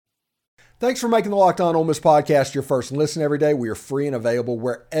Thanks for making the Locked On Ole Miss podcast your first listen every day. We are free and available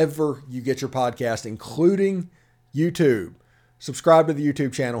wherever you get your podcast, including YouTube. Subscribe to the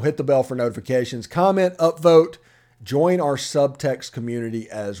YouTube channel, hit the bell for notifications, comment, upvote, join our subtext community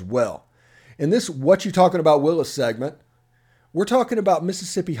as well. In this What You Talking About Willis segment, we're talking about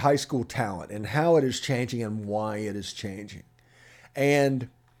Mississippi high school talent and how it is changing and why it is changing. And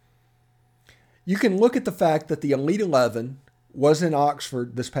you can look at the fact that the Elite 11 was in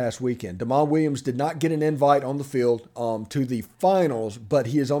Oxford this past weekend. Damon Williams did not get an invite on the field to the finals, but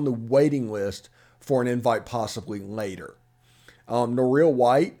he is on the waiting list for an invite possibly later. Noreel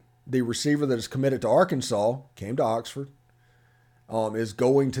White, the receiver that is committed to Arkansas, came to Oxford, is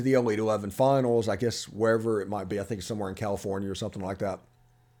going to the Elite 11 finals, I guess wherever it might be. I think it's somewhere in California or something like that.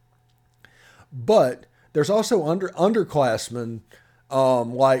 But there's also underclassmen,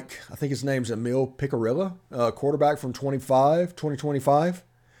 like I think his name's Emil Picarilla, quarterback from 2025.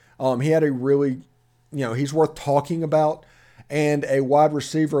 He had a really, he's worth talking about. And a wide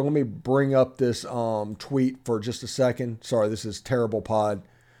receiver, let me bring up this tweet for just a second. Sorry, this is terrible pod.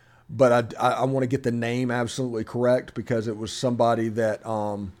 But I want to get the name absolutely correct because it was somebody that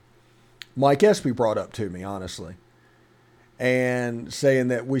Mike Espy brought up to me, honestly. And saying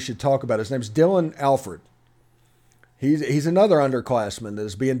that we should talk about it. His name's Dylan Alfred. He's another underclassman that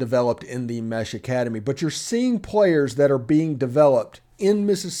is being developed in the Mesh Academy. But you're seeing players that are being developed in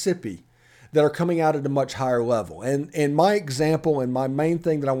Mississippi that are coming out at a much higher level. And my example and my main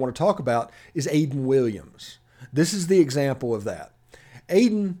thing that I want to talk about is Aiden Williams. This is the example of that.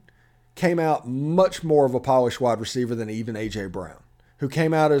 Aiden came out much more of a polished wide receiver than even A.J. Brown, who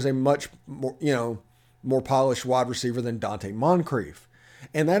came out as a much more, more polished wide receiver than Dante Moncrief.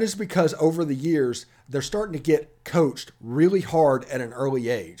 And that is because over the years, they're starting to get coached really hard at an early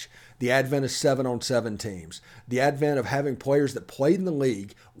age. The advent of 7-on-7 teams, the advent of having players that played in the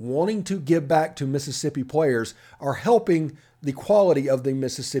league wanting to give back to Mississippi players are helping the quality of the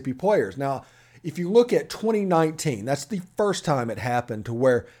Mississippi players. Now, if you look at 2019, that's the first time it happened to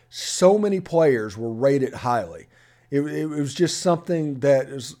where so many players were rated highly. It was just something that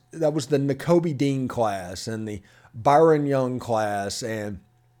was the N'Kobe Dean class and the Byron Young class and,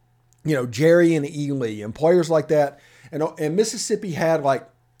 Jerry and Ely and players like that. And Mississippi had like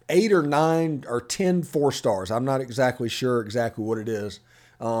 8 or 9 or 10 4-stars. I'm not exactly sure what it is.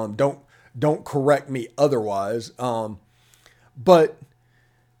 Don't correct me otherwise. But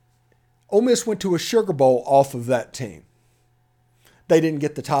Ole Miss went to a Sugar Bowl off of that team. They didn't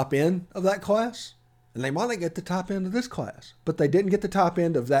get the top end of that class, and they might not get the top end of this class, but they didn't get the top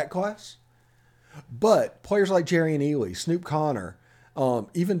end of that class. But players like Jerry and Ely, Snoop Connor,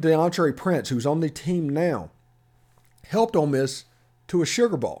 even DeAndre Prince, who's on the team now, helped Ole Miss to a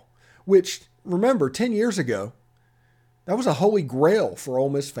Sugar Bowl, which, remember, 10 years ago, that was a holy grail for Ole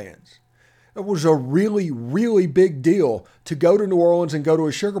Miss fans. It was a really, really big deal to go to New Orleans and go to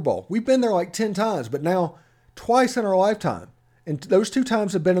a Sugar Bowl. We've been there like 10 times, but now twice in our lifetime. And those 2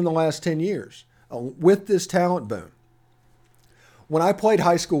 times have been in the last 10 years with this talent boom. When I played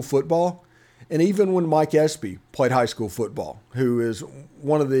high school football, and even when Mike Espy played high school football, who is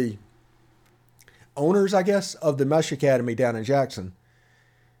one of the owners, I guess, of the Mesh Academy down in Jackson,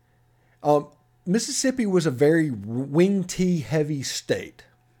 Mississippi was a very wing T heavy state.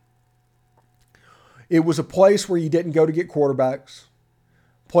 It was a place where you didn't go to get quarterbacks,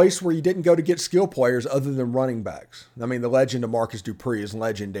 place where you didn't go to get skill players other than running backs. I mean, the legend of Marcus Dupree is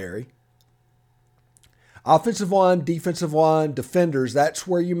legendary. Offensive line, defensive line, defenders, that's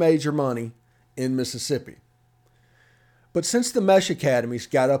where you made your money in Mississippi. But since the Mesh Academies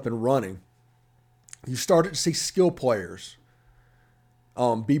got up and running, you started to see skill players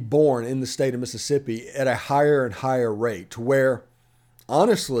be born in the state of Mississippi at a higher and higher rate to where,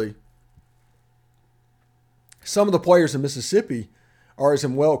 honestly, some of the players in Mississippi are as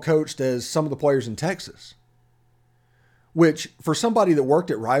well coached as some of the players in Texas. Which, for somebody that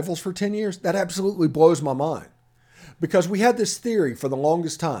worked at Rivals for 10 years, that absolutely blows my mind. Because we had this theory for the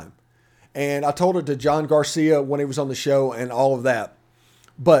longest time. And I told it to John Garcia when he was on the show and all of that.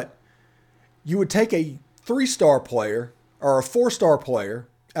 But you would take a 3-star player or a 4-star player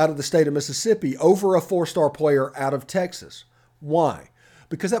out of the state of Mississippi over a 4-star player out of Texas. Why?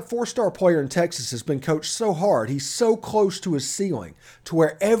 Because that 4-star player in Texas has been coached so hard. He's so close to his ceiling to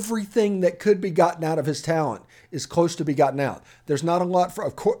where everything that could be gotten out of his talent is close to be gotten out. There's not a lot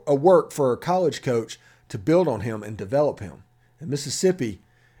of work for a college coach to build on him and develop him. In Mississippi,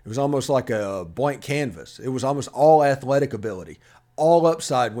 it was almost like a blank canvas. It was almost all athletic ability, all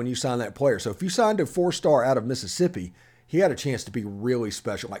upside when you sign that player. So if you signed a 4-star out of Mississippi, he had a chance to be really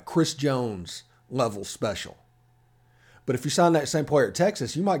special, like Chris Jones level special. But if you sign that same player at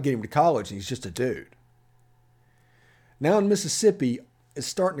Texas, you might get him to college and he's just a dude. Now in Mississippi, it's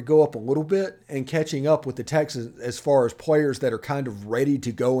starting to go up a little bit and catching up with the Texans as far as players that are kind of ready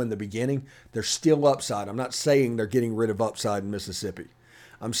to go in the beginning. There's still upside. I'm not saying they're getting rid of upside in Mississippi.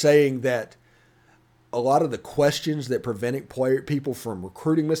 I'm saying that a lot of the questions that prevented people from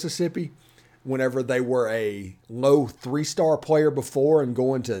recruiting Mississippi whenever they were a low 3-star player before and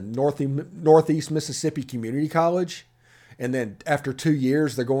going to Northeast Mississippi Community College, and then after 2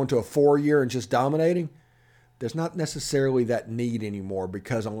 years they're going to a 4-year and just dominating, there's not necessarily that need anymore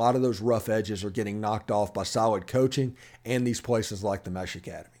because a lot of those rough edges are getting knocked off by solid coaching and these places like the Mesh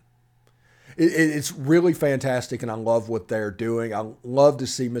Academy. It's really fantastic, and I love what they're doing. I love to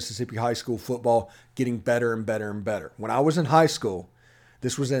see Mississippi high school football getting better and better and better. When I was in high school,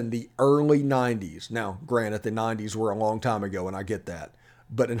 this was in the early 90s. Now, granted, the 90s were a long time ago, and I get that.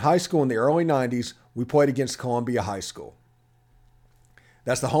 But in high school in the early 90s, we played against Columbia High School.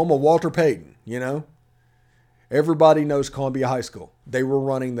 That's the home of Walter Payton, you know? Everybody knows Columbia High School. They were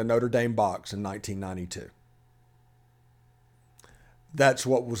running the Notre Dame box in 1992. That's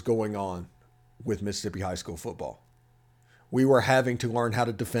what was going on with Mississippi high school football. We were having to learn how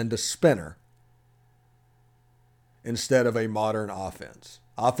to defend a spinner instead of a modern offense.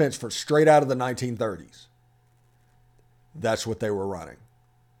 Offense for straight out of the 1930s. That's what they were running.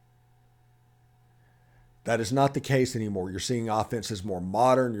 That is not the case anymore. You're seeing offenses more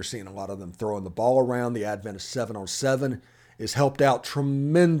modern. You're seeing a lot of them throwing the ball around. The advent of 7-on-7 is helped out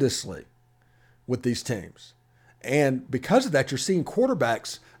tremendously with these teams. And because of that, you're seeing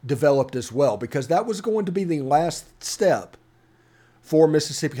quarterbacks developed as well, because that was going to be the last step for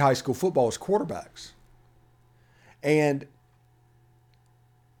Mississippi high school football is quarterbacks. And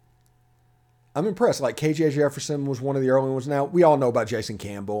I'm impressed. Like KJ Jefferson was one of the early ones. Now, we all know about Jason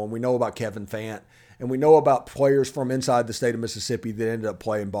Campbell, and we know about Kevin Fant, and we know about players from inside the state of Mississippi that ended up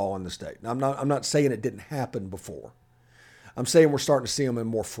playing ball in the state. Now, I'm not saying it didn't happen before. I'm saying we're starting to see them in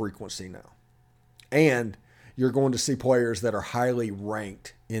more frequency now. And you're going to see players that are highly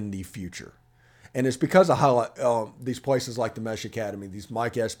ranked in the future. And it's because of these places like the Mesh Academy, these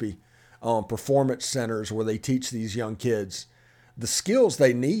Mike Espy performance centers where they teach these young kids the skills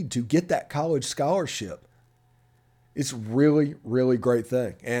they need to get that college scholarship. It's really, really great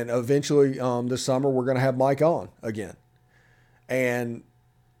thing. And eventually this summer, we're going to have Mike on again. And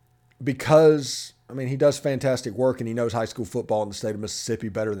because, he does fantastic work and he knows high school football in the state of Mississippi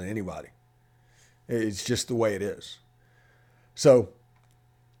better than anybody. It's just the way it is. So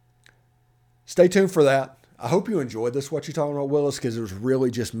stay tuned for that. I hope you enjoyed this, What You Talking About, Willis, because it was really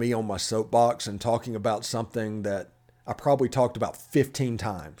just me on my soapbox and talking about something that I probably talked about 15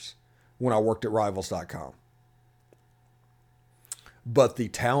 times when I worked at Rivals.com. But the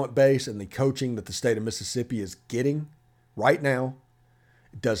talent base and the coaching that the state of Mississippi is getting right now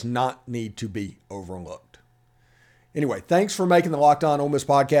does not need to be overlooked. Anyway, thanks for making the Locked On Ole Miss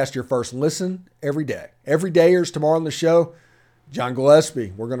podcast your first listen every day. Every dayers tomorrow on the show, John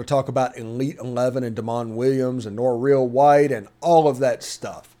Gillespie. We're going to talk about Elite 11 and Damon Williams and Norreal White and all of that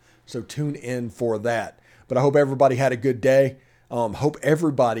stuff. So tune in for that. But I hope everybody had a good day. Hope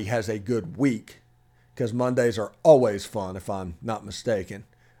everybody has a good week because Mondays are always fun if I'm not mistaken.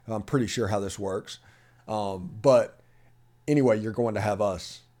 I'm pretty sure how this works. But anyway, you're going to have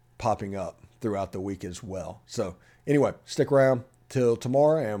us popping up throughout the week as well. So anyway, stick around till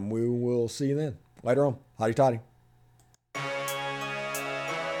tomorrow and we will see you then. Later on. Hotty toddy.